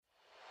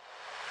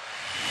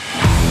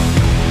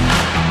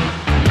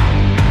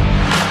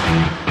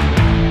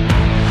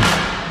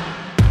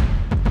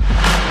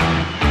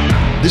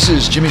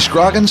is Jimmy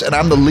Scroggins, and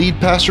I'm the lead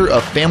pastor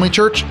of Family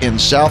Church in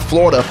South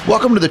Florida.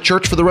 Welcome to the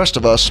Church for the Rest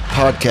of Us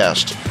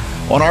podcast.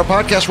 On our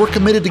podcast, we're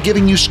committed to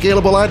giving you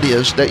scalable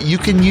ideas that you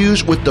can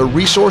use with the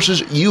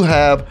resources you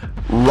have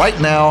right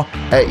now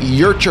at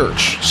your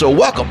church. So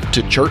welcome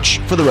to Church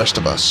for the Rest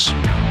of Us.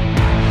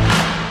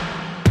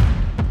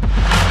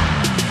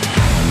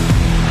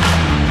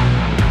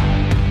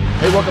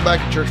 Hey, welcome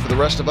back to Church for the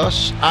Rest of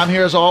Us. I'm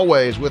here as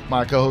always with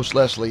my co-host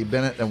Leslie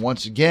Bennett, and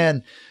once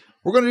again,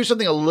 we're going to do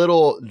something a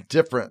little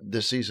different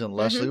this season,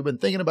 Leslie. We've been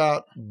thinking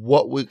about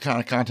what kind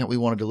of content we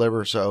want to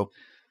deliver, so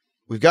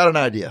we've got an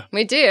idea.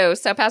 We do.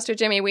 So, Pastor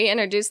Jimmy, we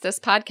introduced this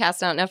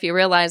podcast, I don't know if you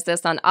realize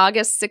this, on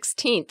August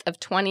 16th of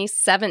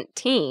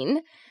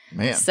 2017.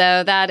 Man.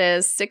 So that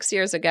is 6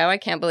 years ago. I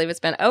can't believe it's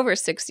been over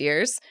 6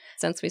 years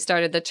since we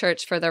started the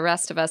Church for the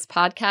Rest of Us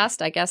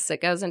podcast. I guess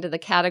it goes into the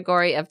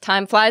category of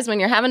time flies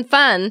when you're having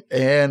fun.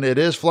 And it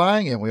is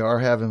flying, and we are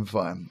having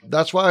fun.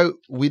 That's why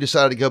we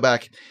decided to go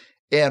back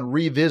and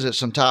revisit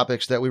some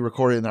topics that we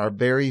recorded in our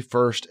very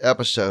first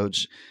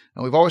episodes.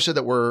 And we've always said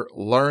that we're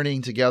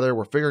learning together.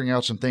 We're figuring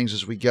out some things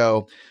as we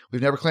go.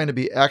 We've never claimed to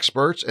be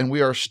experts, and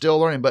we are still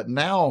learning. But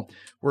now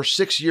we're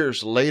 6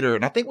 years later,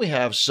 and I think we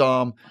have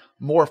some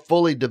more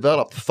fully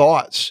developed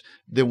thoughts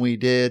than we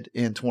did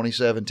in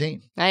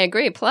 2017. I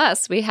agree.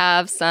 Plus, we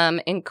have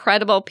some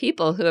incredible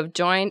people who have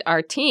joined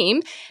our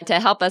team to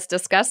help us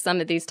discuss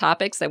some of these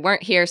topics that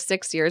weren't here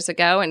 6 years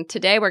ago. And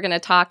today we're going to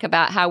talk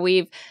about how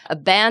we've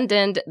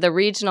abandoned the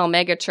regional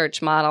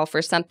megachurch model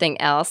for something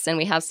else. And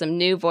we have some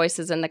new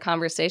voices in the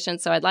conversation.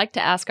 So I'd like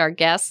to ask our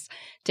guests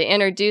to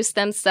introduce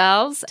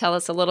themselves, tell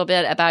us a little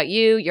bit about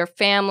you, your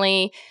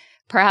family,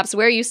 perhaps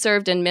where you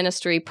served in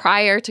ministry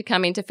prior to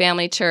coming to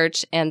Family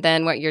Church, and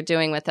then what you're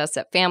doing with us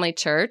at Family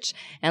Church.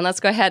 And let's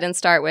go ahead and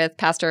start with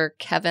Pastor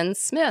Kevin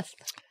Smith.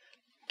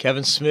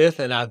 Kevin Smith,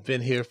 and I've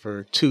been here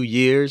for 2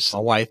 years. My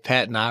wife,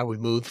 Pat, and I, we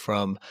moved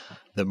from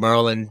the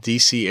Maryland,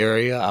 D.C.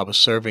 area. I was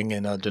serving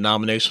in a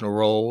denominational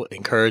role,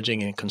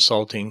 encouraging and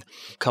consulting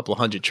a couple of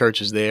hundred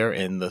churches there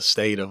in the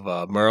state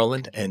of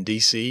Maryland and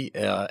D.C.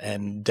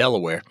 And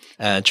Delaware,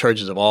 and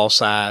churches of all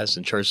size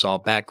and churches of all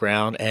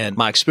background. And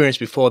my experience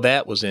before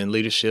that was in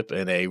leadership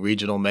in a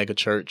regional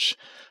megachurch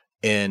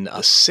in a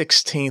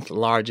 16th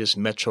largest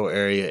metro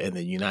area in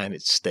the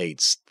United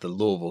States, the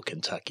Louisville,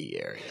 Kentucky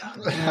area.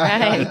 All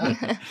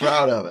right.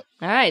 Proud of it.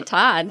 All right,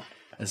 Todd.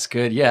 That's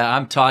good. Yeah,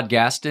 I'm Todd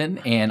Gaston,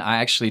 and I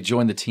actually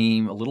joined the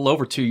team a little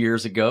over 2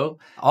 years ago,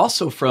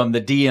 also from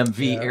the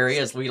DMV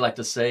area, as we like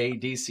to say,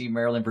 D.C.,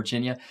 Maryland,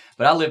 Virginia.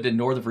 But I lived in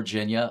Northern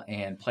Virginia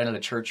and planted a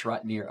church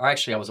right near, or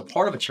actually I was a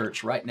part of a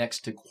church right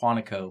next to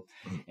Quantico.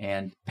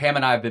 And Pam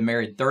and I have been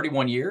married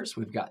 31 years.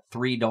 We've got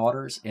 3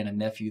 daughters and a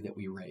nephew that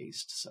we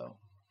raised. So,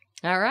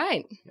 all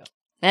right. Yeah.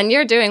 And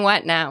you're doing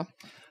what now?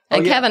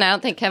 And yeah. Kevin, I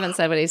don't think Kevin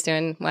said what he's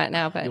doing what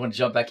now, but You want to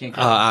jump back in,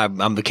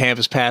 Kevin? I'm the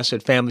campus pastor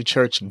at Family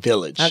Church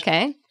Village.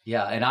 okay.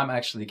 Yeah, and I'm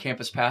actually the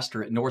campus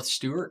pastor at North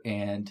Stewart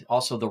and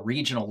also the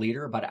regional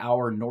leader about an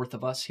hour north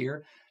of us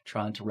here,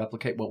 trying to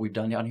replicate what we've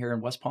done down here in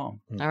West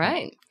Palm. All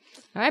right.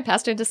 All right,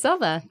 Pastor De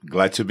Silva.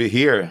 Glad to be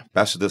here.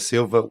 Pastor De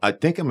Silva, I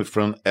think I'm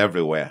from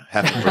everywhere.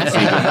 Half in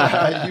Brazil,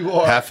 You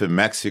are. half in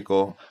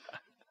Mexico,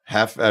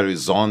 half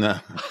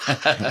Arizona,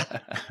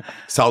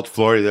 South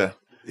Florida.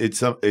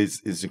 It's But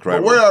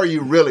incredible. where are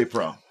you really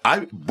from?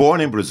 I'm born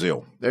in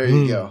Brazil. There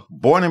you go.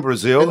 Born in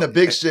Brazil. In the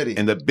big city.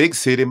 In the big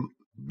city.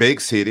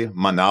 Big city,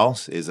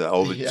 Manaus is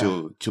over Yeah.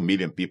 2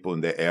 million people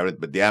in the area,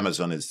 but the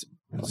Amazon is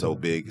so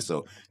big.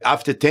 So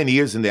after 10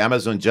 years in the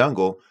Amazon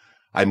jungle,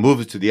 I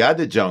moved to the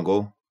other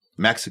jungle,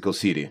 Mexico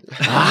City.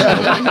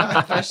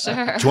 For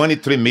sure.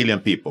 23 million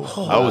people.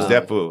 I was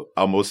there for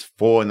almost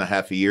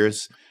 4.5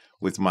 years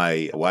with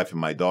my wife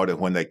and my daughter.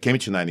 When I came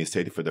to the United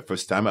States for the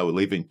first time, I would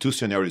live in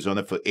Tucson,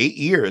 Arizona for 8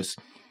 years,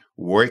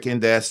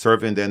 working there,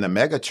 serving there in a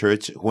mega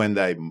church. When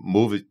I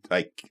moved,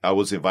 I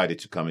was invited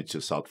to come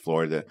into South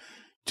Florida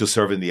to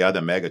serve in the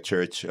other mega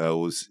church. I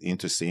was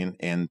interested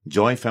and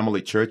joined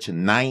Family Church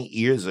 9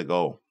 years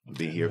ago.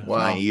 Been here for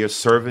 9 years,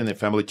 serving in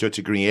Family Church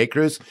at Green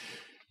Acres.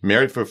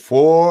 Married for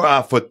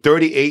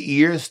 38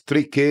 years,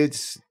 3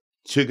 kids,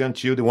 2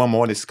 grandchildren. One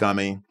more is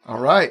coming. All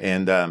right.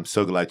 And I'm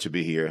so glad to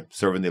be here,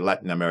 serving the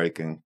Latin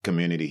American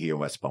community here in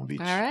West Palm Beach.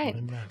 All right.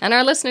 And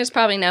our listeners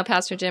probably know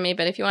Pastor Jimmy,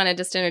 but if you want to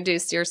just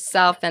introduce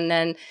yourself, and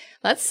then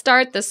let's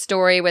start the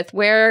story with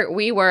where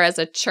we were as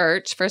a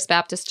church, First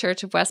Baptist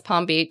Church of West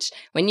Palm Beach,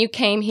 when you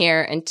came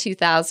here in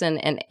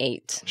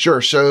 2008.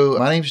 Sure. So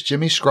my name's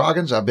Jimmy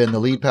Scroggins. I've been the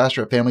lead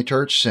pastor at Family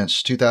Church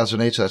since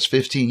 2008, so that's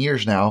 15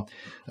 years now.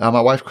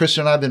 My wife,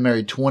 Kristen, and I have been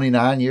married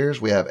 29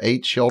 years. We have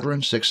 8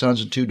 children, 6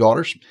 sons and 2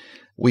 daughters.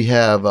 We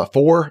have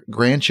 4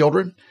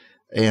 grandchildren.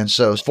 And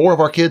so 4 of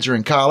our kids are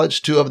in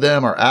college. 2 of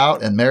them are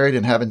out and married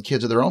and having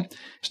kids of their own.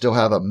 Still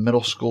have a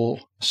middle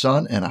school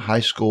son and a high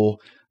school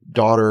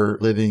daughter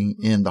living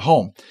in the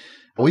home.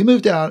 We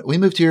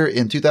moved here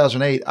in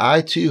 2008.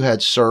 I too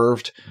had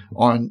served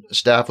on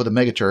staff with a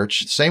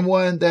megachurch, same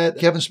one that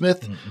Kevin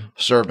Smith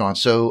served on.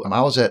 So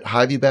I was at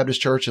Highview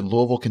Baptist Church in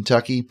Louisville,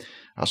 Kentucky.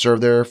 I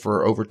served there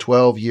for over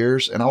 12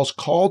 years, and I was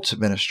called to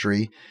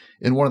ministry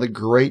in one of the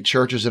great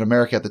churches in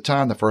America at the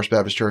time, the First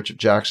Baptist Church of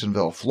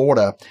Jacksonville,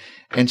 Florida.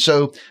 And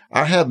so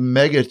I have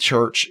mega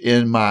church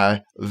in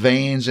my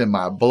veins, in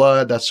my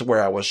blood. That's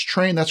where I was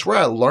trained. That's where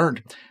I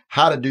learned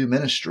how to do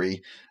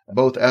ministry,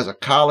 both as a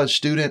college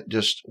student,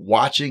 just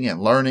watching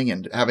and learning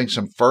and having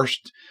some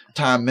first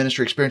time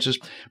ministry experiences,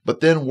 but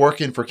then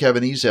working for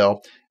Kevin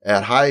Ezel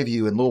at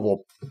Highview in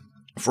Louisville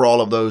for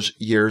all of those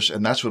years.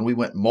 And that's when we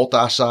went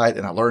multi-site,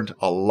 and I learned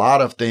a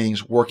lot of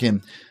things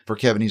working for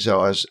Kevin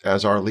Ezel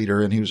as our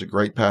leader. And he was a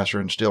great pastor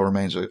and still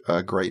remains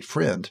a great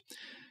friend.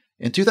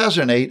 In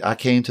 2008, I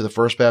came to the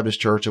First Baptist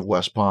Church of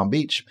West Palm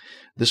Beach.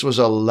 This was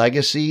a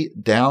legacy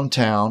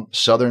downtown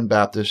Southern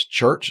Baptist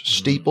church,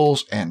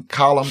 steeples and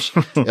columns.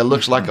 It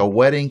looks like a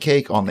wedding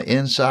cake on the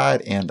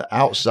inside and the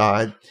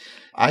outside.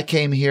 I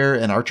came here,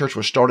 and our church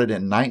was started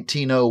in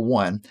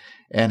 1901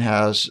 and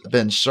has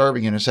been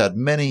serving, and it's had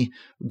many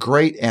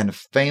great and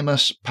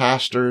famous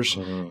pastors.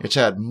 It's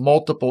had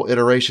multiple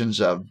iterations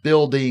of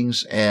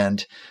buildings,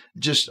 and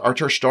just our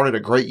church started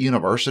a great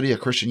university, a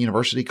Christian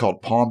university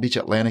called Palm Beach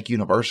Atlantic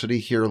University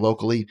here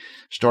locally.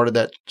 Started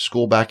that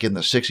school back in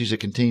the 60s. It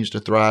continues to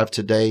thrive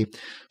today.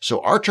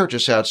 So our church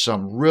has had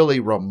some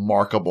really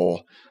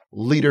remarkable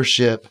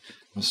leadership.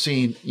 I've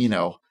seen,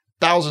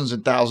 thousands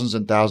and thousands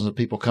and thousands of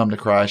people come to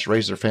Christ,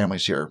 raise their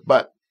families here.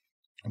 But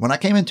when I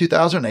came in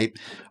 2008,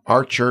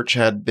 our church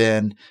had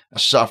been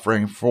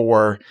suffering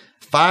for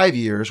 5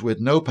 years with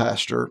no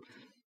pastor.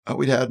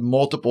 We'd had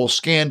multiple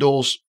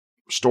scandals,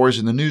 stories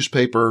in the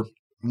newspaper.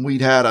 We'd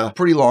had a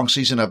pretty long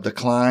season of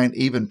decline,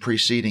 even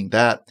preceding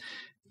that.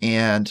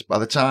 And by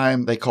the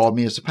time they called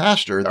me as the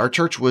pastor, our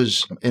church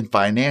was in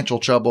financial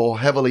trouble,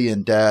 heavily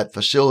in debt.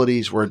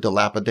 Facilities were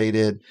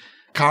dilapidated.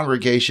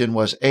 Congregation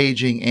was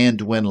aging and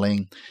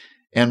dwindling.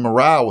 And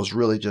morale was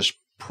really just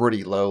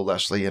pretty low,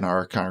 Leslie, in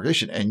our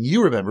congregation. And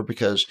you remember,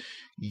 because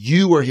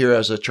you were here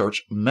as a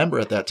church member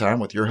at that time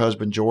with your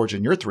husband, George,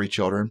 and your 3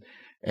 children.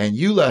 And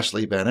you,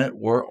 Leslie Bennett,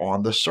 were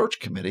on the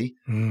search committee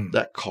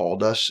that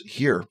called us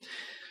here.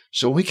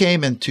 So we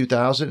came in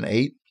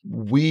 2008.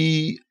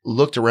 We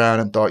looked around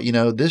and thought,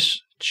 this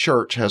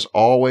church has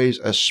always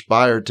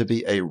aspired to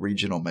be a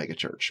regional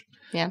megachurch.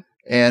 Yeah.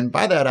 And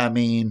by that, I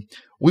mean,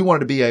 we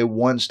wanted to be a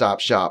one-stop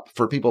shop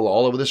for people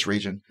all over this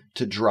region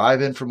to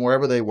drive in from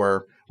wherever they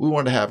were. We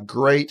wanted to have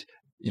great,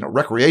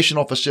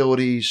 recreational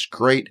facilities,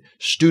 great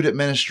student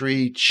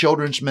ministry,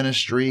 children's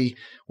ministry. We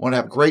wanted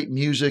to have great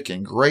music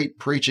and great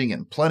preaching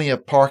and plenty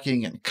of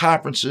parking and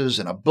conferences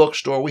and a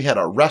bookstore. We had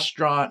a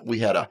restaurant. We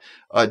had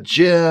a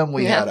gym.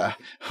 We had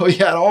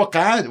all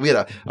kinds. We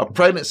had a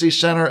pregnancy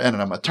center and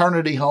a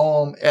maternity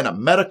home and a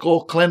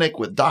medical clinic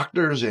with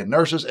doctors and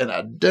nurses and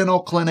a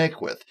dental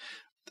clinic with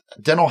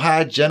dental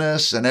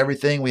hygienists and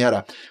everything. We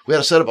had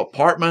a set of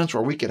apartments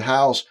where we could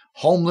house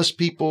homeless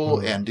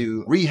people and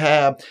do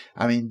rehab.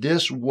 I mean,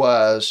 this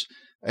was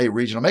a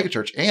regional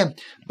megachurch. And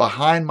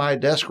behind my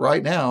desk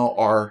right now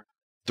are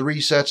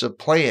 3 sets of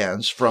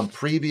plans from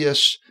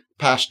previous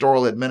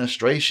pastoral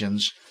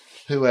administrations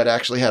who had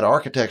actually had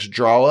architects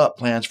draw up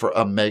plans for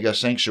a mega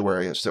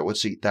sanctuary that would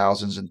seat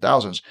thousands and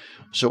thousands.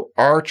 So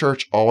our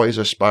church always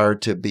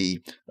aspired to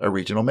be a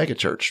regional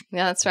megachurch.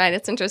 Yeah, that's right.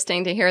 It's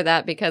interesting to hear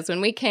that, because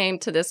when we came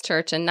to this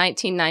church in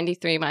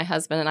 1993, my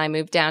husband and I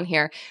moved down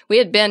here. We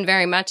had been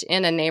very much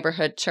in a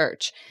neighborhood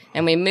church,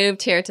 and we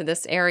moved here to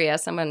this area.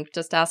 Someone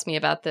just asked me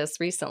about this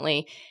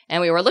recently,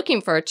 and we were looking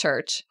for a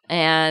church.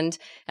 And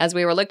as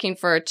we were looking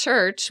for a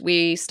church,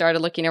 we started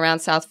looking around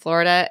South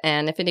Florida.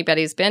 And if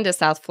anybody's been to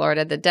South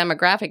Florida, the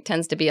demographic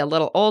tends to be a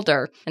little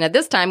older. And at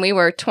this time, we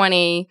were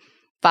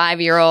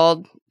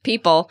 25-year-old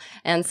people.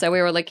 And so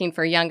we were looking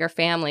for younger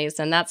families.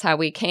 And that's how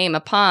we came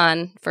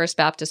upon First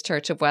Baptist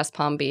Church of West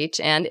Palm Beach.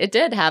 And it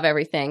did have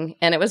everything.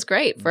 And it was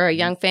great for a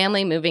young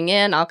family moving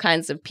in, all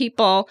kinds of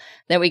people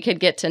that we could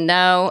get to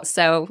know.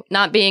 So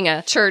not being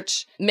a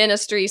church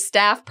ministry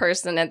staff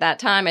person at that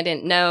time, I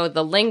didn't know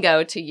the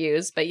lingo to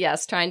use. But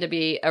yes, trying to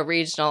be a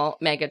regional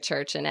mega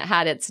church, and it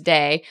had its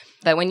day.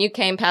 But when you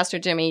came, Pastor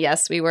Jimmy,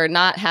 yes, we were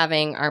not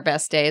having our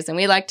best days. And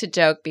we like to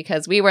joke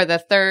because we were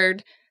the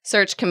 3rd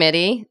search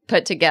committee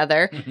put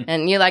together.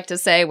 And you like to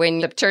say when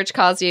the church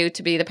calls you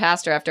to be the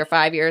pastor after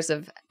 5 years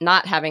of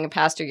not having a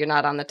pastor, you're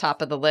not on the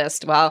top of the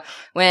list. Well,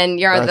 when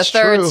you're on the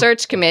 3rd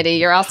search committee,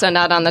 you're also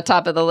not on the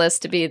top of the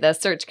list to be the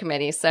search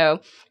committee. So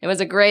it was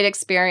a great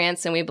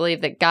experience. And we believe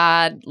that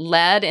God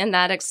led in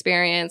that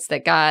experience,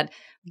 that God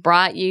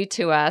brought you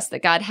to us,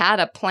 that God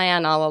had a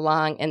plan all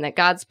along, and that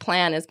God's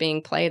plan is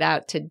being played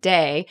out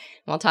today.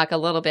 And we'll talk a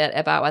little bit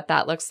about what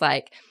that looks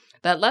like.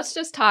 But let's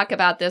just talk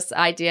about this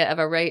idea of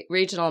a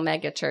regional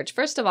megachurch.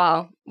 First of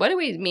all, what do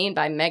we mean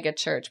by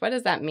megachurch? What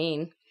does that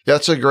mean?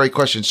 That's a great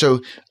question. So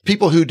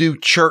people who do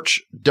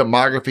church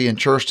demography and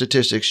church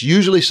statistics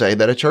usually say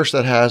that a church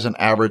that has an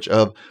average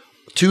of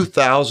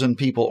 2,000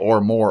 people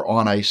or more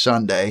on a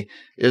Sunday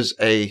is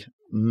a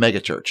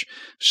megachurch.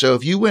 So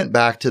if you went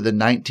back to the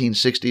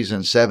 1960s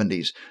and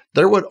 70s,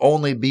 there would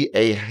only be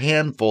a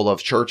handful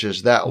of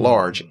churches that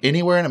large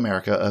anywhere in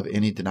America of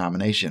any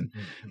denomination.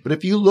 But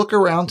if you look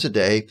around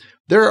today,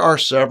 there are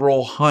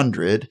several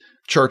hundred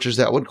churches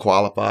that would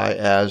qualify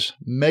as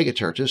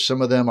megachurches.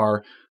 Some of them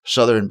are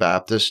Southern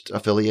Baptist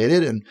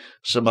affiliated, and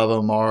some of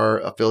them are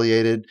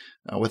affiliated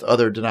with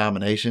other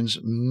denominations.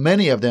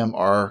 Many of them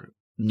are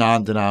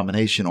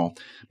non-denominational.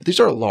 But these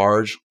are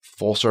large,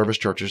 full-service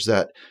churches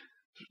that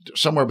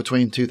somewhere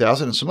between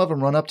 2,000, and some of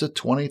them run up to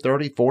 20,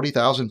 30,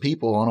 40,000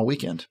 people on a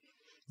weekend.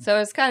 So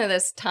it's kind of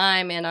this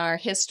time in our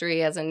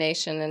history as a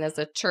nation and as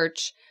a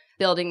church,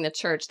 building the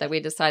church, that we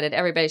decided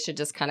everybody should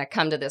just kind of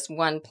come to this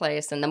one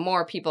place, and the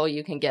more people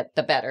you can get,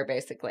 the better,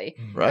 basically.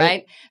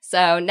 Right?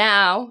 So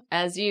now,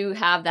 as you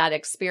have that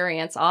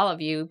experience, all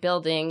of you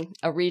building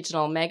a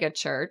regional mega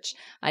church,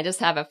 I just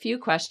have a few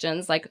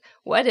questions. Like,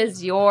 what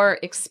is your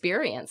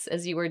experience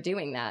as you were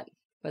doing that?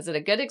 Was it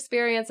a good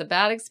experience, a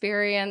bad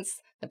experience?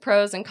 The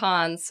pros and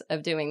cons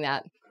of doing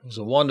that? It was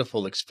a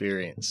wonderful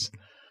experience.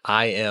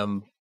 I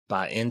am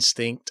by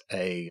instinct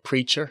a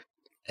preacher.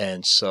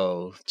 And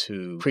so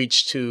to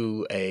preach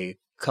to a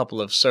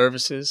couple of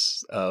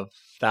services of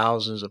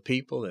thousands of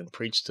people and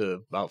preach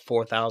to about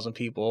 4,000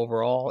 people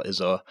overall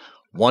is a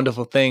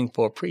wonderful thing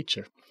for a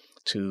preacher.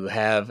 To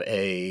have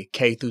a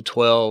K through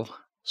 12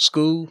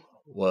 school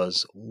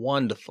was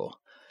wonderful.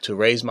 To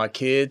raise my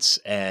kids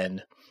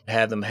and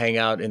have them hang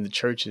out in the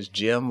church's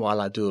gym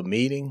while I do a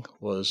meeting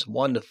was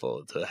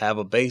wonderful. To have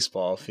a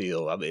baseball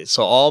field. I mean,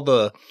 so all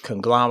the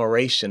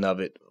conglomeration of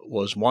it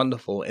was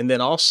wonderful. And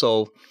then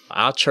also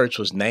our church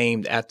was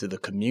named after the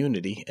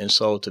community. And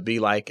so to be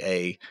like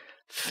a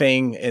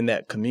thing in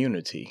that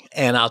community.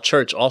 And our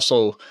church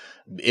also,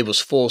 it was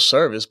full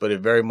service, but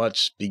it very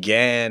much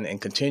began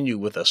and continued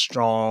with a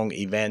strong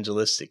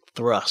evangelistic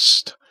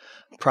thrust.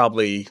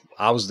 Probably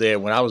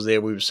when I was there,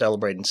 we were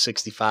celebrating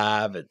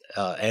 65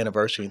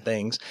 anniversary and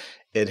things.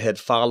 It had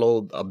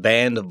followed, a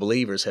band of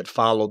believers had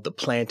followed the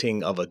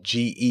planting of a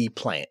GE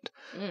plant,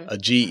 a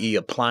GE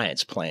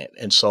appliance plant.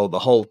 And so the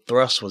whole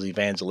thrust was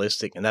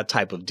evangelistic, and that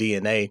type of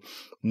DNA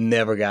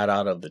never got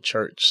out of the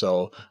church.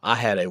 So I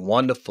had a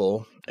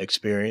wonderful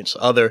experience.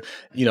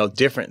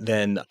 Different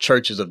than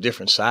churches of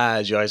different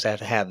size, you always have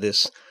to have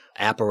this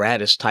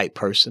apparatus type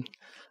person.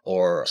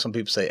 Or some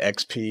people say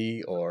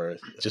XP, or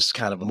just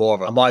kind of more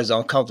of I'm always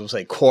uncomfortable to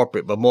say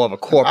corporate, but more of a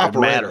corporate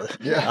matter.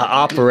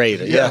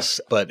 Operator, yes.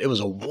 But it was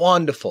a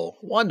wonderful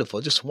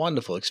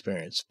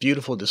experience.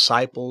 Beautiful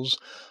disciples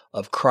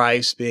of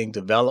Christ being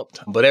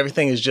developed. But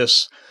everything is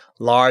just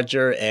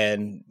larger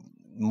and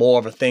more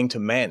of a thing to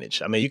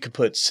manage. I mean, you could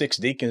put 6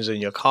 deacons in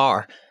your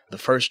car. The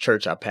first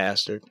church I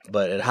pastored,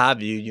 but at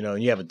Highview,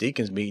 you have a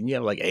deacons meeting, you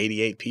have like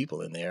 88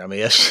 people in there. I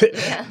mean,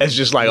 it's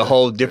just like a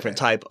whole different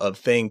type of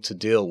thing to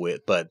deal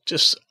with. But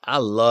I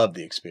love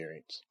the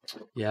experience.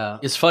 Yeah.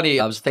 It's funny.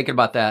 I was thinking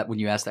about that when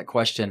you asked that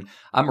question.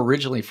 I'm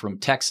originally from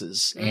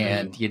Texas,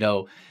 and,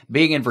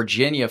 being in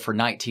Virginia for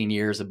 19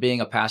 years and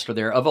being a pastor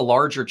there of a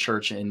larger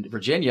church in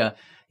Virginia,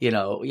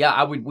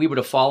 we would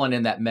have fallen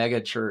in that mega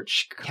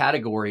church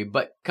category.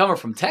 But coming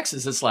from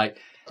Texas, it's like,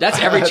 that's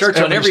every church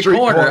on every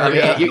corner. I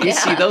mean, you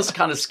see those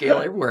kind of scale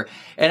everywhere.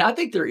 And I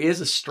think there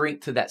is a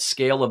strength to that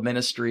scale of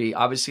ministry.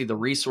 Obviously, the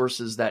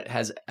resources that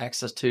has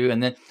access to,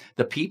 and then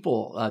the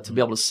people to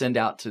be able to send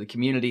out to the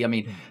community. I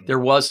mean, there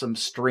was some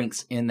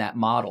strengths in that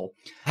model.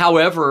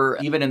 However,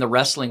 even in the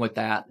wrestling with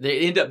that, they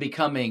end up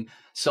becoming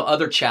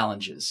other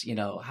challenges.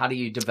 How do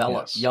you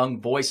develop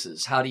young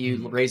voices? How do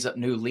you raise up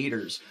new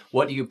leaders?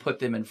 What do you put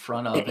them in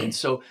front of? And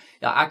so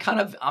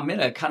I'm in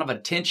a kind of a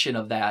tension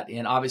of that.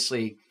 And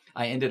obviously,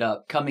 I ended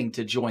up coming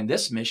to join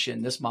this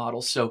mission, this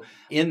model. So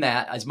in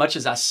that, as much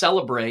as I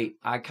celebrate,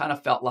 I kind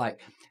of felt like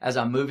as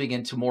I'm moving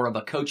into more of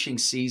a coaching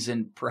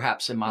season,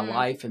 perhaps in my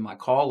life and my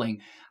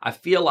calling, I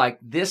feel like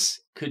this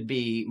could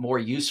be more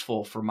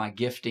useful for my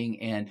gifting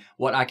and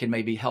what I can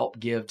maybe help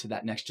give to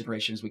that next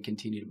generation as we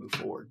continue to move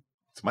forward.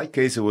 In my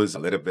case, it was a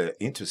little bit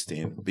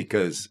interesting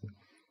because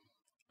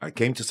I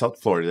came to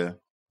South Florida,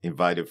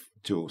 invited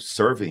to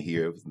serving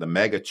here, the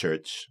mega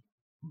church,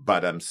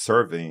 but I'm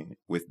serving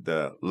with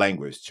the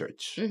language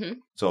church.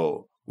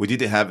 So we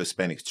didn't have a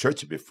Hispanic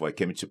church before. I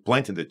came to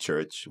planting the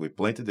church. We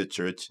planted the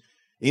church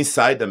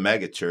inside the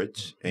mega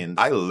church, and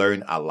I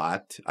learned a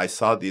lot. I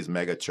saw this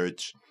mega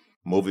church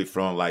moving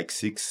from like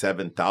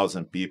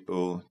 7,000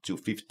 people to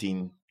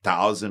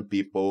 15,000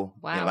 people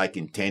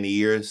in 10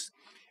 years.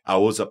 I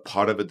was a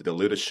part of it, the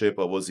leadership.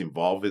 I was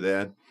involved with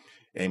that.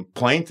 And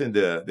planting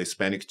the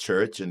Hispanic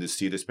church, and to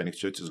see the Hispanic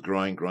church is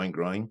growing.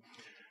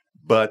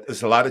 But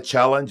it's a lot of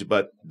challenge,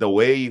 but the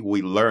way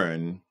we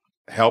learn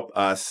help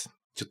us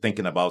to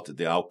thinking about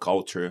our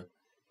culture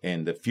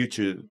and the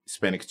future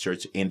Hispanic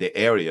church in the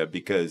area,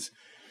 because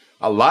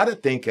a lot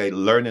of things I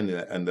learned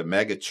in the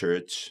mega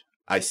church,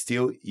 I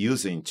still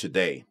using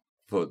today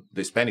for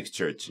the Hispanic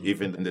church,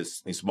 even in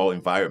this small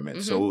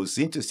environment. So it was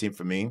interesting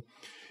for me.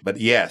 But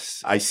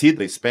yes, I see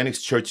the Hispanic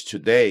church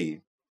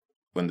today,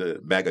 when the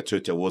mega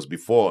church I was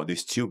before, they're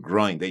still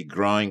growing. They're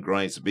growing.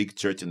 It's a big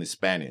church in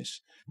Spanish.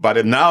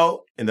 But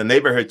now in the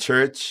neighborhood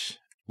church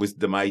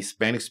with my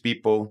Hispanics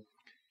people,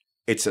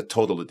 it's a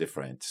totally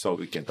different. So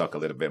we can talk a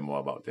little bit more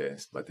about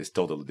this, but it's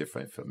totally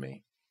different for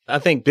me. I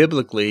think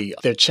biblically,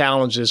 there are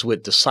challenges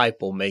with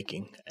disciple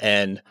making.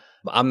 And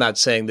I'm not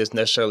saying this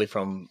necessarily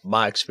from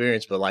my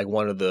experience, but like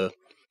one of the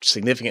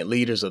significant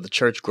leaders of the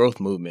church growth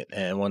movement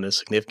and one of the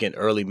significant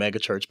early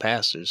megachurch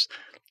pastors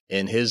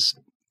in his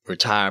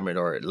retirement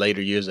or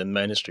later years in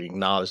ministry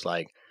acknowledged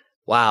like,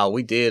 wow,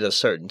 we did a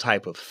certain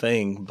type of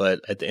thing, but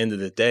at the end of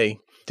the day,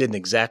 didn't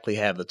exactly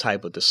have the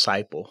type of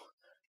disciple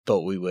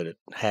thought we would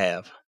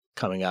have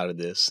coming out of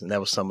this. And that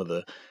was some of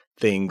the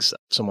things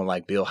someone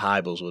like Bill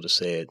Hybels would have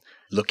said,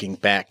 looking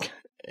back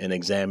and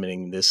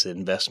examining this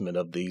investment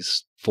of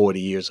these 40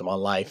 years of my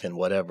life and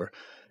whatever.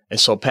 And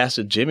so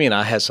Pastor Jimmy and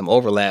I had some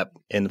overlap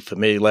in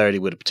familiarity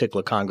with a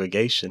particular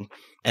congregation.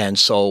 And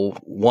so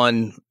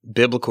one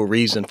biblical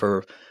reason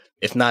for,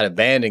 if not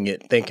abandoning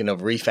it, thinking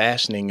of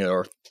refashioning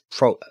or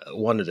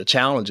one of the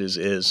challenges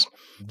is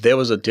there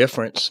was a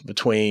difference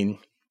between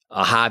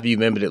a Highview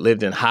member that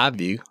lived in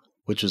Highview,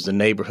 which was the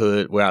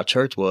neighborhood where our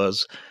church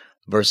was,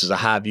 versus a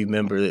Highview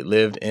member that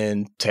lived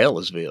in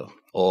Taylorsville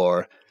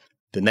or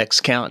the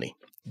next county.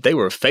 They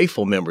were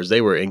faithful members.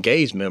 They were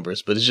engaged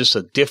members, but it's just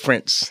a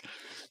difference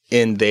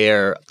in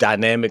their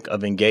dynamic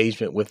of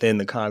engagement within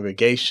the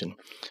congregation.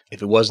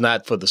 If it was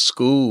not for the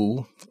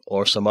school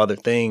or some other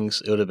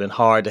things, it would have been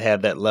hard to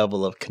have that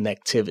level of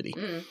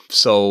connectivity.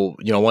 So,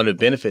 one of the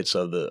benefits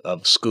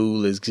of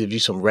school is give you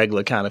some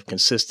regular kind of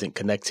consistent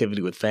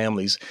connectivity with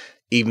families,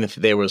 even if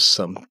there was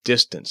some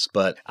distance.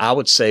 But I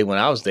would say when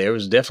I was there, it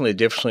was definitely a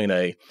difference between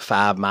a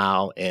 5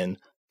 mile and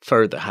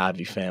further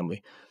Highview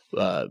family.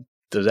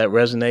 Does that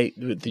resonate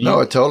with you? No,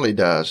 it totally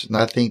does. And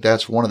I think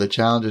that's one of the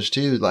challenges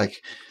too,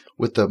 like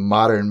with the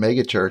modern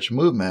megachurch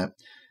movement,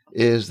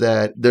 is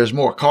that there's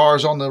more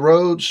cars on the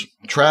roads.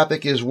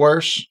 Traffic is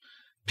worse.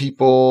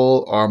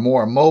 People are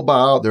more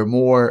mobile. There are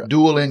more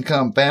dual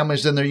income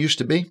families than there used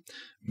to be.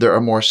 There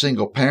are more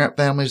single parent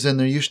families than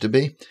there used to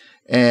be.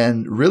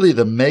 And really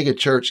the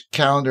megachurch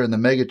calendar and the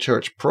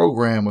megachurch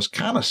program was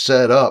kind of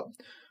set up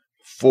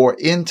for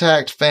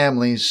intact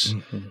families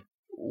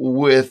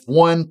with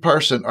one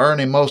person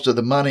earning most of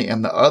the money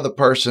and the other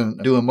person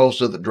doing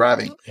most of the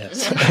driving.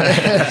 Yes.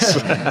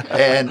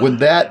 And when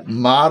that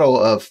model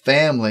of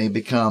family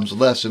becomes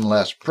less and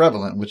less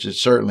prevalent, which it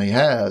certainly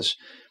has,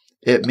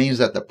 it means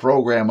that the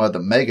program of the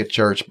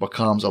megachurch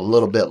becomes a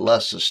little bit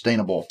less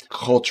sustainable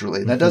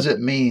culturally. That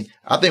doesn't mean,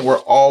 I think we're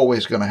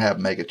always going to have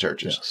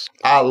megachurches. Yes.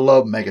 I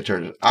love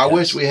megachurches. I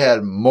wish we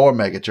had more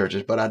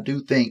megachurches, but I do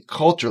think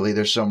culturally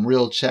there's some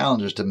real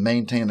challenges to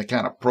maintain the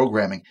kind of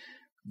programming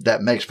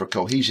that makes for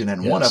cohesion.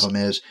 And one of them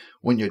is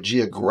when you're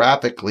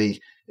geographically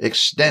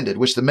extended,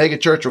 which the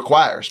megachurch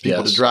requires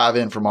people to drive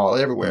in from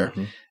everywhere,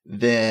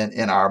 then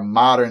in our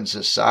modern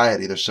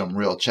society, there's some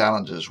real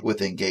challenges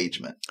with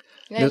engagement.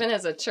 And even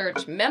as a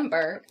church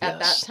member at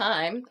that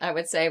time, I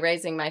would say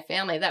raising my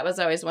family, that was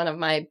always one of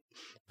my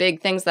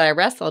big things that I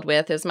wrestled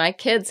with is my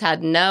kids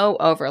had no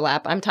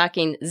overlap. I'm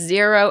talking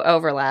zero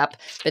overlap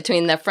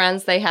between the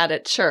friends they had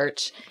at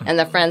church and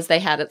the friends they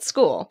had at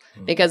school,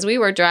 because we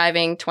were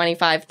driving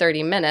 25,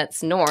 30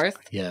 minutes north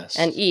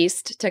and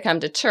east to come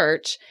to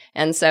church.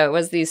 And so it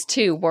was these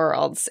two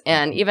worlds.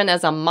 And even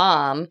as a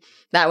mom,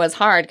 that was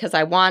hard because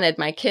I wanted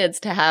my kids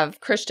to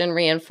have Christian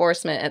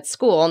reinforcement at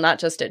school, not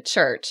just at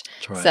church.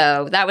 Right.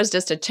 So that was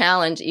just a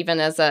challenge, even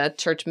as a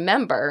church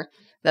member,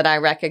 that I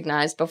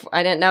recognized before.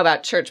 I didn't know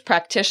about church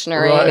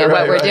practitionering and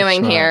what we're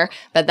doing here,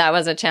 but that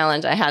was a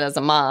challenge I had as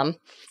a mom.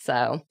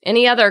 So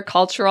any other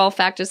cultural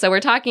factors? So we're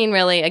talking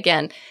really,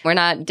 again, we're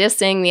not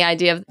dissing the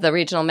idea of the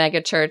regional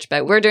megachurch,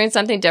 but we're doing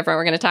something different.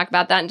 We're going to talk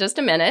about that in just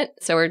a minute.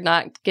 So we're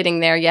not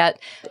getting there yet.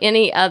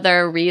 Any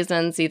other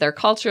reasons, either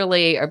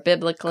culturally or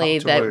biblically,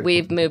 that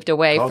we've moved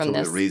away from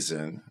this? The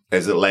reason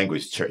is a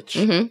language church.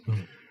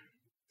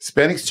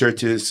 Hispanic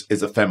churches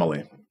is a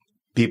family.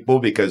 People,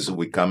 because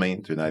we come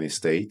into the United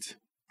States,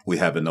 we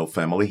have no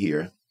family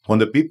here. When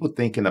the people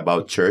thinking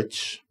about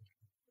church,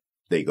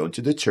 they go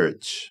to the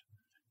church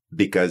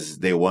because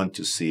they want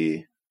to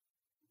see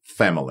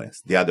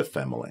families, the other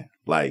family.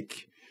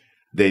 Like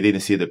they didn't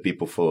see the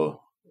people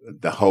for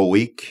the whole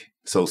week.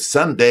 So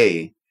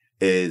Sunday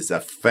is a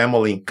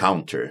family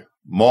encounter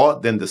more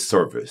than the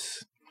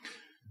service.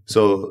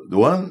 So the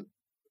one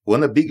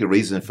of the big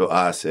reasons for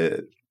us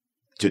to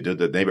do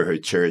the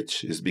neighborhood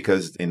church is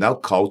because in our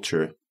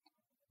culture,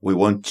 we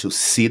want to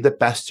see the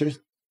pastor.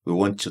 We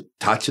want to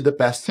touch the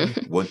pastor.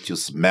 We want to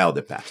smell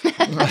the pastor.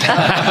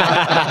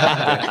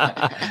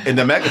 In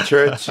the mega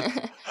church,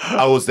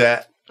 I was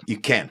that you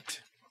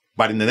can't.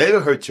 But in the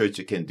neighborhood church,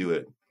 you can do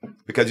it.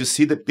 Because you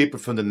see the people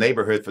from the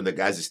neighborhood, from the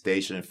gas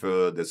station,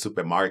 from the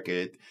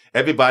supermarket.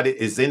 Everybody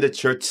is in the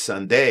church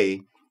Sunday,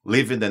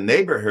 live in the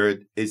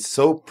neighborhood. It's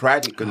so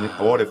practical in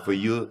order for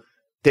you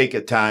take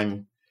a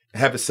time,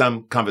 have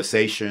some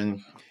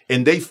conversation.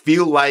 And they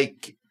feel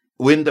like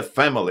we're in the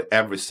family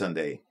every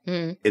Sunday.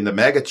 In the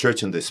mega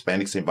church, in the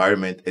Hispanics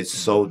environment, it's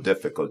so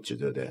difficult to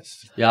do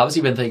this. Yeah, I was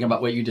even thinking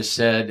about what you just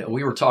said.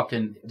 We were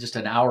talking just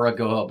an hour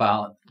ago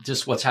about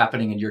just what's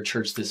happening in your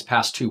church this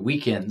past 2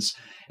 weekends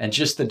and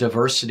just the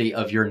diversity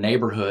of your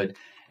neighborhood.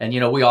 And,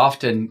 we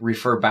often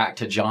refer back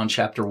to John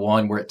chapter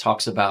 1, where it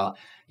talks about,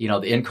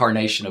 the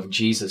incarnation of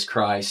Jesus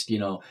Christ.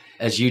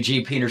 As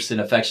Eugene Peterson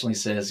affectionately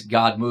says,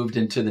 God moved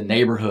into the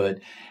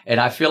neighborhood.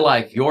 And I feel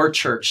like your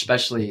church,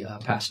 especially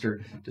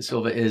Pastor De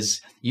Silva,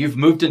 you've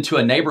moved into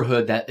a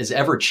neighborhood that is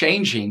ever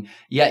changing,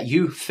 yet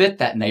you fit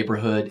that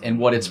neighborhood and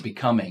what it's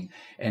becoming.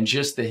 And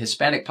just the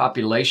Hispanic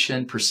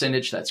population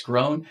percentage that's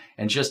grown,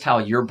 and just how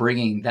you're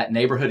bringing that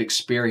neighborhood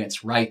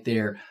experience right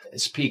there,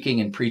 speaking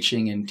and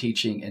preaching and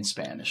teaching in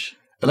Spanish.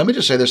 And let me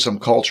just say there's some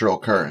cultural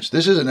currents.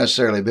 This isn't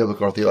necessarily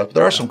biblical or theological, but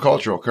there are some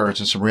cultural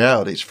currents and some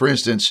realities. For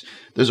instance,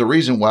 there's a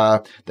reason why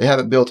they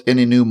haven't built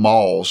any new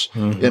malls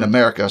in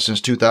America since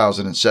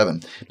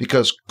 2007,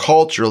 because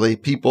culturally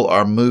people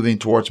are moving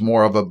towards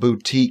more of a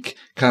boutique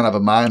kind of a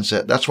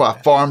mindset. That's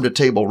why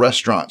farm-to-table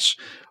restaurants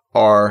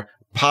are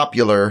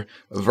popular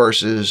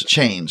versus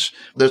chains.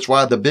 That's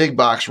why the big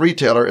box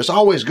retailer is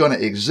always going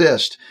to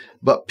exist,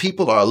 but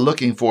people are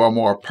looking for a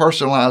more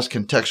personalized,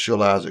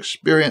 contextualized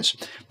experience.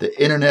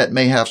 The internet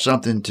may have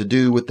something to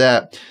do with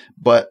that,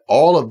 but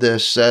all of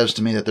this says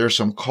to me that there's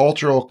some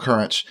cultural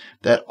currents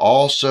that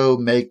also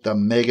make the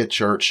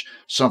megachurch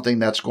something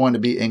that's going to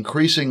be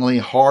increasingly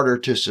harder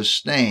to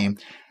sustain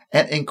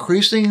and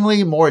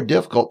increasingly more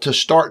difficult to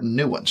start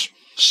new ones.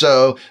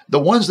 So the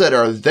ones that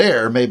are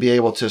there may be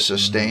able to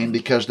sustain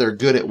because they're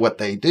good at what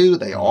they do.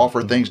 They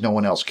offer things no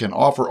one else can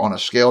offer on a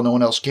scale no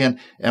one else can,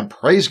 and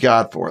praise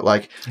God for it.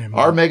 Like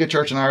our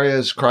megachurch in our area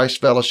is Christ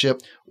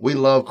Fellowship. We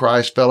love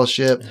Christ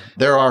Fellowship.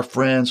 They're our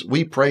friends.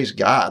 We praise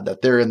God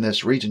that they're in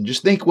this region.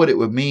 Just think what it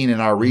would mean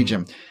in our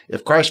region.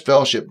 If Christ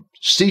Fellowship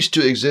ceased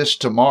to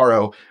exist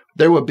tomorrow,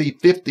 there would be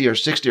 50 or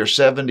 60 or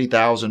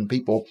 70,000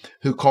 people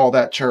who call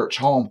that church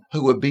home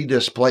who would be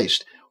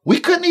displaced. We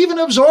couldn't even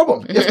absorb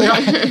them.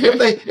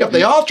 If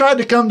they all tried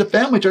to come to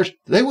Family Church,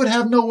 they would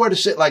have nowhere to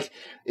sit. Like,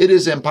 it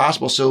is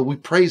impossible. So we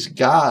praise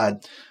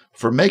God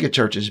for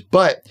megachurches,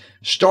 but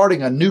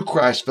starting a new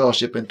Christ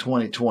Fellowship in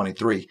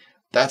 2023,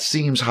 that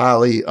seems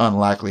highly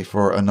unlikely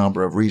for a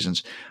number of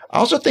reasons. I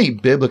also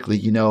think biblically,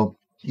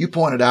 you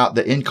pointed out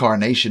the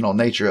incarnational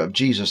nature of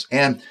Jesus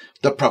and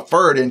the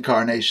preferred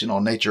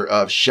incarnational nature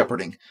of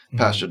shepherding,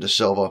 Pastor De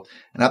Silva.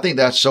 And I think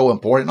that's so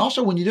important. And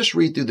also, when you just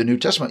read through the New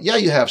Testament,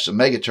 you have some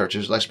mega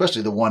churches,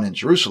 especially the one in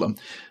Jerusalem,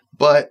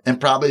 and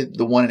probably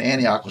the one in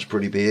Antioch was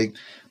pretty big.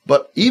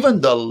 But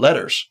even the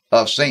letters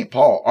of St.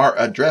 Paul are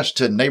addressed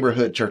to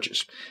neighborhood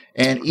churches.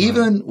 And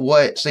even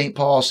what St.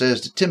 Paul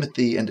says to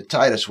Timothy and to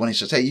Titus when he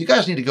says, hey, you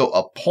guys need to go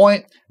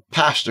appoint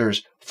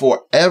pastors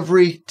for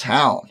every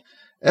town,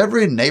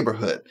 every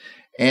neighborhood.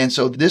 And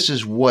so this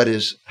is what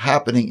is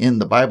happening in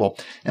the Bible.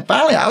 And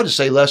finally, I would just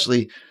say,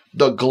 Leslie,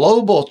 the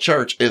global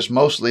church is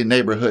mostly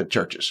neighborhood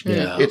churches.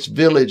 Yeah. It's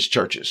village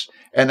churches.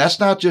 And that's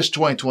not just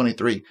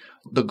 2023.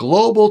 The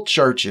global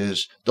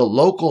churches, the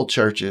local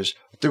churches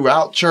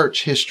throughout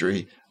church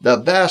history, the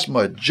vast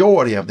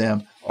majority of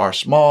them are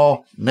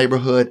small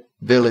neighborhood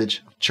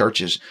village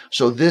churches.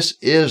 So this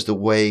is the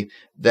way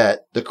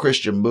that the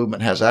Christian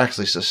movement has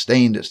actually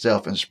sustained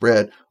itself and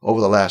spread over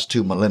the last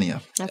 2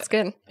 millennia. That's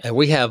good. And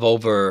we have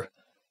over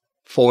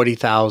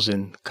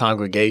 40,000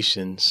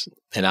 congregations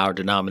in our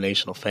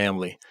denominational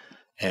family.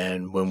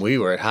 And when we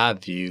were at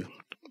Highview,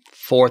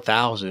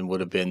 4,000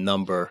 would have been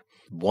number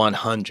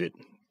 100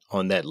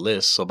 on that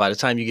list. So by the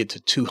time you get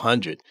to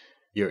 200,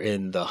 you're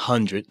in the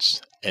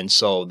hundreds. And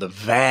so the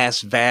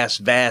vast, vast,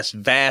 vast,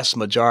 vast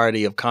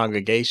majority of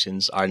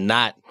congregations are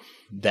not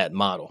that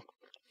model.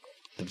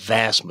 The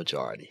vast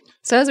majority.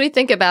 So as we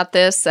think about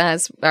this,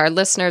 as our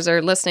listeners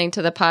are listening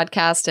to the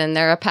podcast and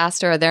they're a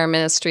pastor or they're a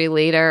ministry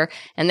leader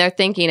and they're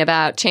thinking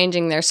about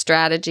changing their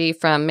strategy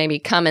from maybe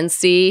come and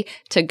see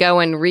to go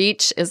and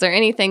reach, is there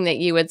anything that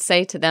you would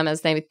say to them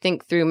as they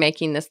think through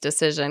making this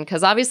decision?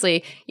 Because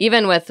obviously,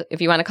 even with, if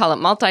you want to call it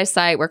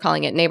multi-site, we're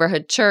calling it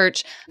neighborhood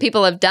church,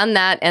 people have done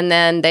that and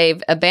then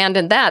they've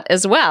abandoned that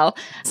as well.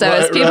 So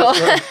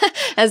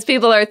as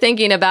people are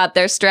thinking about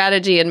their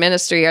strategy in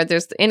ministry, are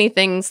there any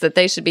things that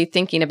they should be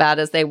thinking about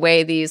as they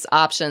weigh these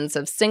options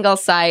of single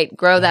site,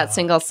 grow that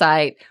single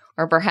site,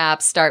 or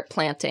perhaps start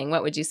planting?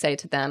 What would you say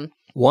to them?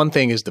 One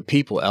thing is the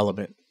people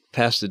element.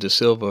 Pastor De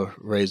Silva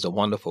raised a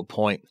wonderful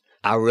point.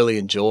 I really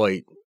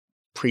enjoyed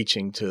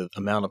preaching to the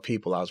amount of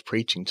people I was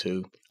preaching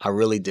to. I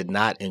really did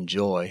not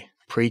enjoy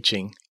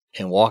preaching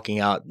and walking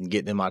out and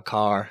getting in my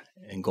car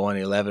and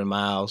going 11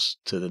 miles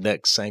to the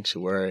next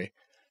sanctuary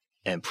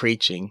and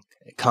preaching,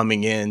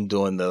 coming in,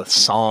 doing the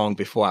song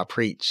before I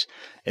preach,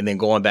 and then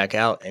going back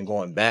out and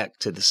going back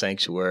to the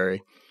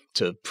sanctuary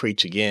to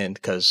preach again,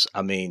 because,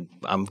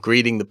 I'm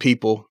greeting the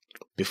people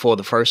before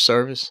the first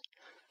service,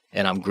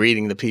 and I'm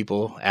greeting the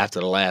people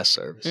after the last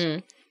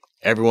service.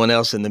 Everyone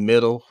else in the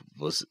middle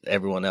was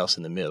everyone else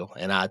in the middle.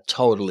 And I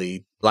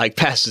totally, like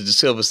Pastor De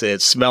Silva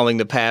said, smelling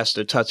the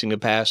pastor, touching the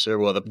pastor.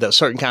 Well, the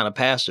certain kind of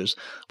pastors,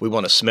 we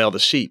want to smell the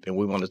sheep and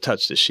we want to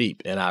touch the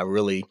sheep. And I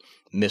really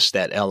missed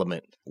that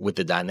element with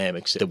the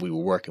dynamics that we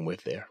were working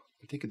with there.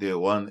 I think the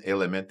one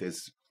element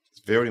is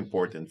very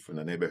important for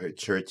the neighborhood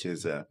church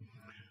is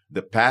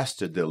the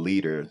pastor, the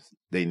leader,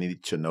 they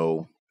need to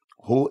know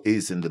who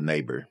is in the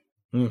neighbor.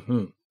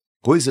 Mm-hmm.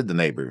 Who is in the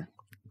neighbor?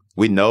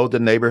 We know the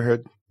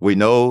neighborhood. We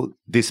know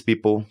these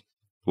people,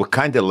 what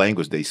kind of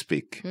language they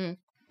speak,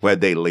 where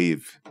they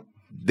live.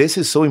 This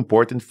is so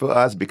important for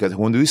us because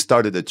when we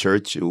started the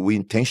church, we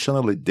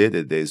intentionally did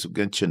it. We're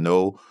going to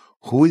know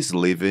who is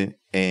living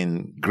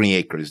in Green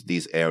Acres,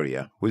 this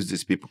area. Who is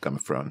these people coming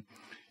from?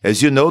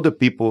 As you know the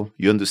people,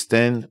 you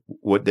understand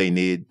what they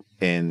need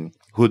and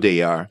who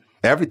they are.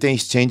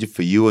 Everything's changing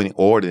for you in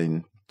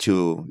order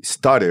to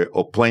start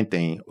or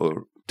planting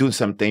or doing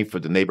something for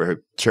the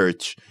neighborhood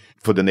church,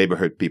 for the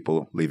neighborhood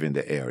people living in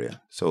the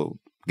area. So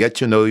get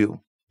to know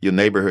you. Your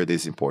neighborhood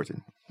is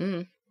important.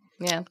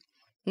 Yeah.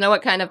 Know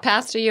what kind of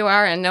pastor you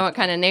are and know what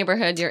kind of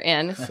neighborhood you're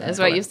in, is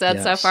what you've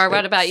said so far.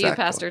 What about you,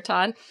 Pastor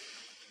Todd?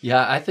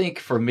 Yeah, I think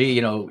for me,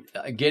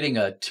 getting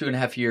a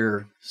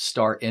 2.5-year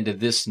start into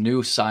this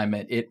new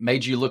assignment, it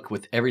made you look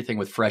with everything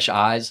with fresh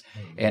eyes.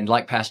 And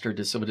like Pastor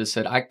De Silva just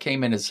said, I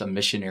came in as a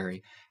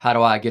missionary. How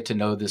do I get to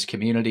know this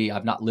community?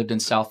 I've not lived in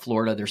South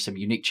Florida. There's some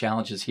unique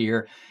challenges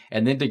here.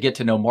 And then to get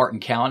to know Martin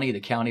County, the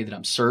county that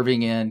I'm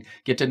serving in,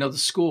 get to know the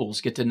schools,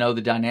 get to know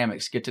the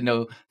dynamics, get to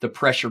know the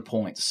pressure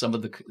points, some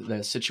of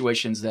the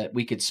situations that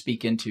we could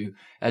speak into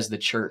as the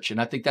church. And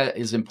I think that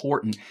is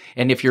important.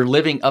 And if you're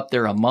living up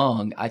there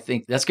among, I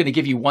think that's going to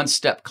give you one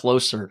step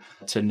closer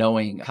to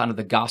knowing kind of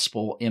the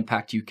gospel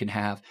impact you can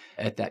have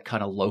at that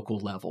kind of local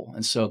level.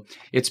 And so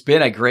it's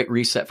been a great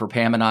reset for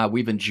Pam and I.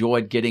 We've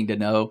enjoyed getting to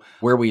know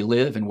where we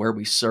live and where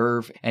we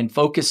serve and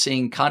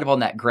focusing kind of on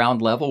that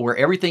ground level where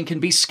everything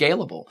can be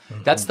scalable.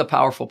 That's the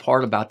powerful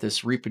part about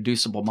this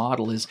reproducible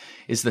model is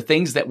the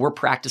things that we're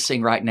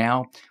practicing right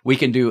now, we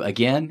can do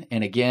again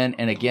and again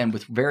and again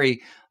with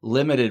very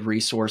limited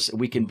resource.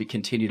 We can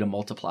continue to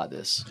multiply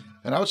this.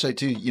 And I would say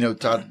too,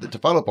 Todd, to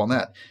follow up on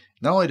that,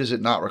 not only does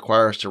it not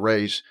require us to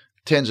raise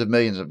tens of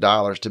millions of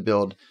dollars to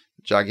build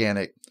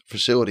gigantic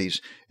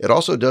facilities, it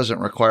also doesn't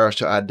require us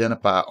to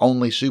identify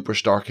only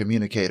superstar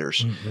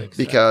communicators.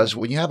 Exactly. Because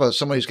when you have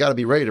somebody who's got to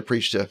be ready to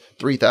preach to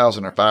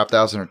 3,000 or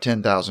 5,000 or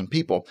 10,000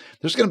 people,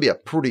 there's going to be a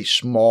pretty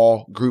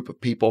small group of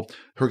people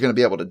who are going to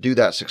be able to do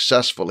that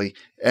successfully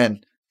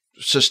and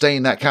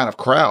sustain that kind of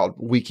crowd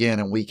week in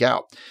and week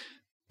out.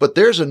 But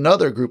there's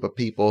another group of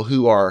people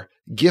who are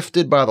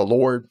gifted by the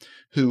Lord,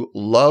 who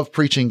love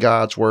preaching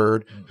God's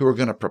word, who are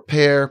going to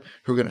prepare,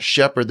 who are going to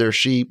shepherd their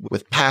sheep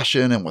with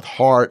passion and with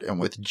heart and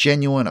with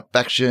genuine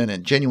affection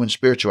and genuine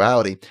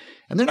spirituality.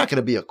 And they're not going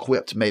to be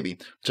equipped maybe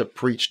to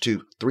preach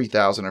to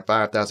 3,000 or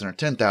 5,000 or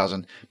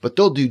 10,000, but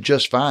they'll do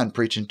just fine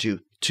preaching to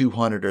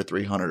 200 or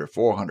 300 or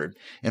 400.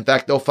 In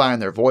fact, they'll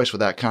find their voice with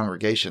that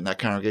congregation. That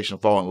congregation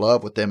will fall in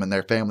love with them and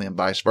their family and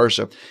vice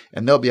versa,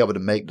 and they'll be able to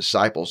make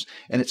disciples.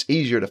 And it's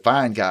easier to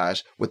find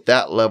guys with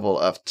that level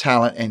of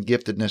talent and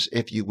giftedness,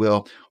 if you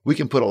will. We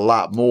can put a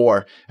lot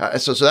more.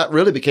 So that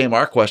really became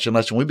our question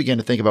when we began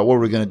to think about what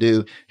we're going to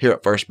do here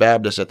at First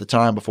Baptist at the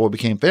time before we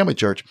became Family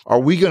Church. Are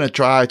we going to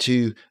try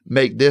to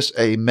make this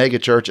a mega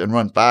church and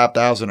run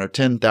 5,000 or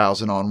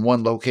 10,000 on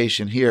one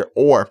location here?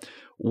 Or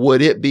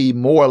would it be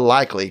more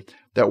likely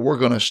that we're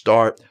going to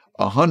start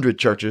 100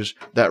 churches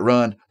that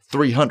run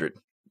 300,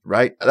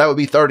 right? That would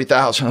be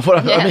 30,000.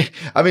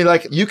 I mean,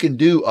 like you can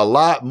do a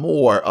lot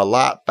more, a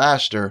lot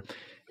faster.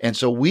 And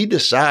so we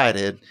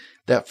decided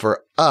that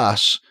for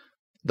us,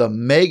 the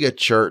mega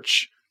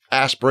church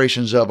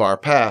aspirations of our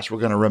past were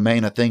going to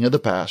remain a thing of the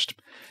past.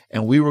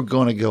 And we were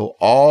going to go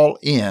all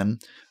in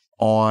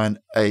on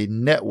a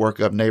network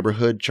of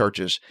neighborhood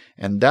churches.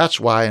 And that's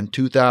why in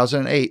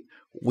 2008,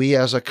 we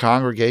as a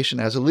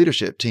congregation, as a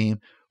leadership team,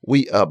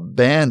 we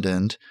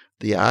abandoned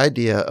the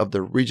idea of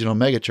the regional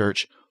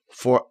megachurch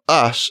for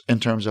us in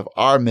terms of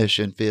our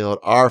mission field,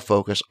 our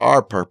focus,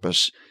 our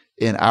purpose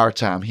in our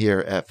time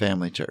here at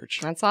Family Church.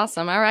 That's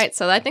awesome. All right.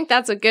 So I think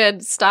that's a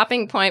good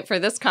stopping point for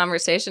this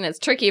conversation. It's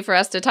tricky for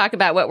us to talk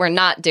about what we're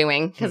not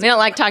doing because we don't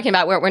like talking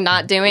about what we're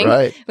not doing.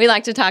 Right. We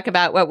like to talk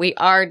about what we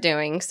are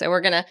doing. So we're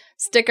going to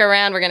stick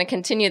around. We're going to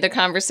continue the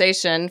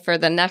conversation for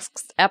the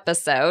next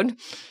episode.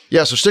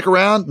 Yeah, so stick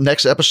around.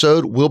 Next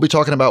episode, we'll be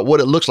talking about what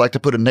it looks like to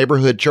put a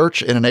neighborhood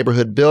church in a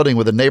neighborhood building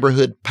with a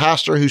neighborhood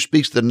pastor who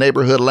speaks the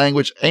neighborhood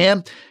language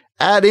and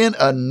add in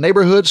a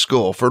neighborhood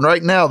school. For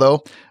right now,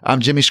 though,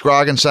 I'm Jimmy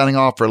Scroggins signing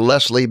off for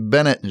Leslie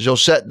Bennett,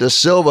 Josette De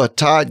Silva,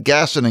 Todd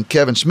Gaston, and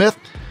Kevin Smith.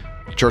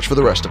 Church for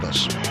the rest of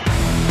us.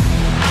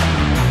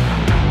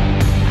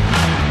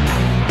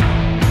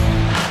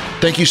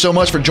 Thank you so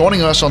much for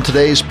joining us on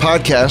today's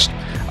podcast.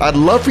 I'd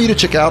love for you to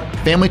check out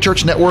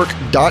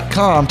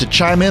FamilyChurchNetwork.com to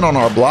chime in on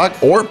our blog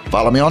or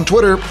follow me on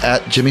Twitter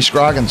at Jimmy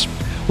Scroggins.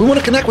 We want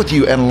to connect with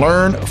you and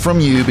learn from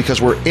you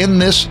because we're in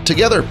this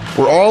together.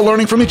 We're all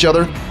learning from each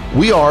other.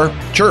 We are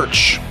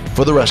church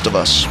for the rest of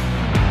us.